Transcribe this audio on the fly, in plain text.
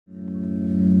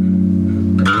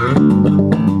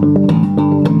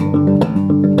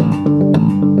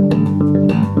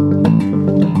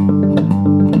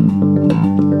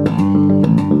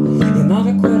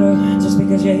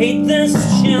You hate this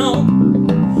shell,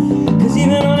 'cause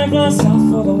even when I fly south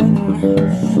for the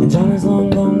winter and John is long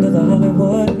gone to the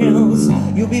Hollywood Hills,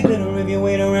 you'll be bitter if you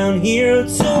wait around here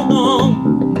too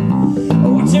long,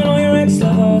 watching all your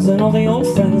ex-lovers and all the old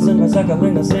friends and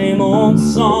recycling the same old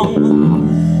song.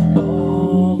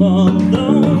 All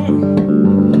alone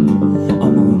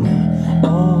among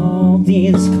all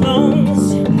these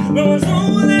clones, ruins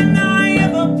all that I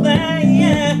ever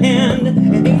planned, and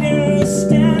you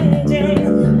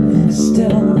standing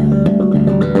still,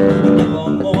 never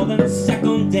more than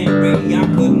secondary. I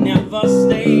could never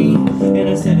stay in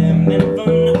a city meant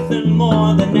for nothing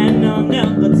more than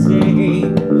anonymity.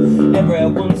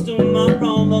 Everyone's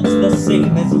tomorrow looks the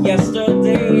same as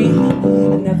yesterday.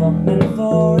 I never meant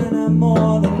for any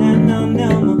more than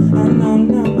anonymity.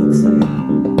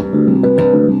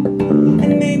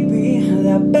 And maybe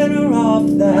they're better off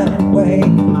that way.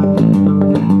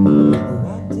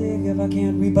 If I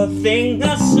can't reap a thing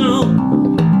or so,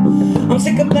 I'm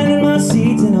sick of planting my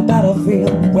seeds in a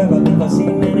battlefield where I've never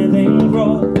seen anything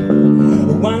grow.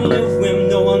 I live where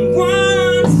no one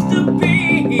wants to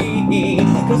be,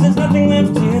 'cause there's nothing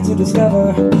left here to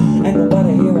discover, and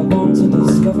nobody here alone to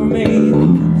discover me.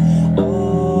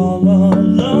 All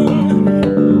alone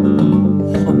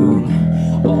among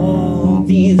all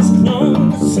these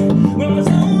clones, well, it's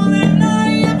all that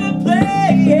I ever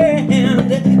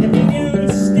planned, and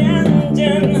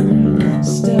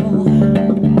still,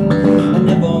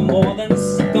 never more than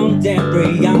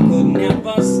secondary. I could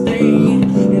never stay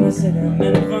in a city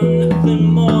meant for nothing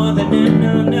more than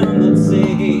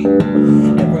anonymity.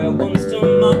 Everyone's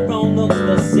tomorrow looks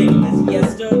the same as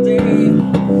yesterday.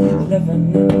 Living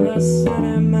in a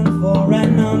city meant for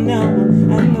anonymity.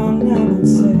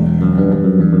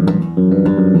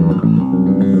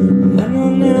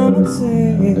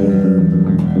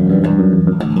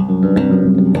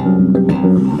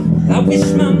 I wish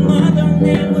my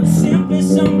motherland would simply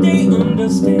someday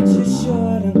understand she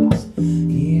shouldn't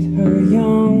eat her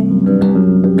young.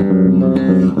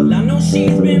 Well, I know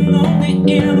she's been lonely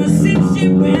ever since she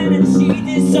went and she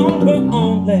disowned her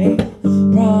only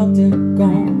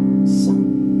prodigal son.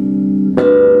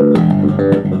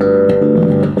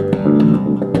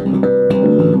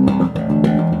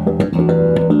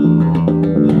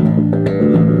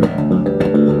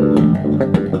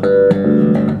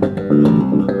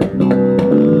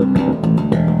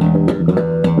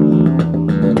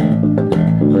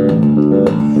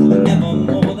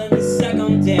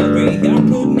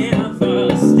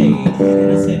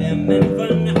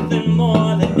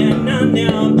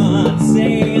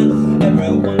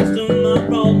 Everyone's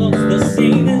tomorrow looks the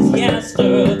same as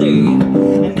yesterday.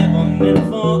 I never meant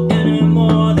for any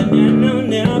more than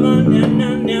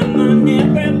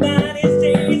everybody's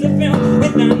days are filled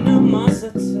with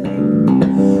animosity.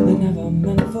 I never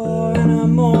meant for any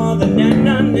more than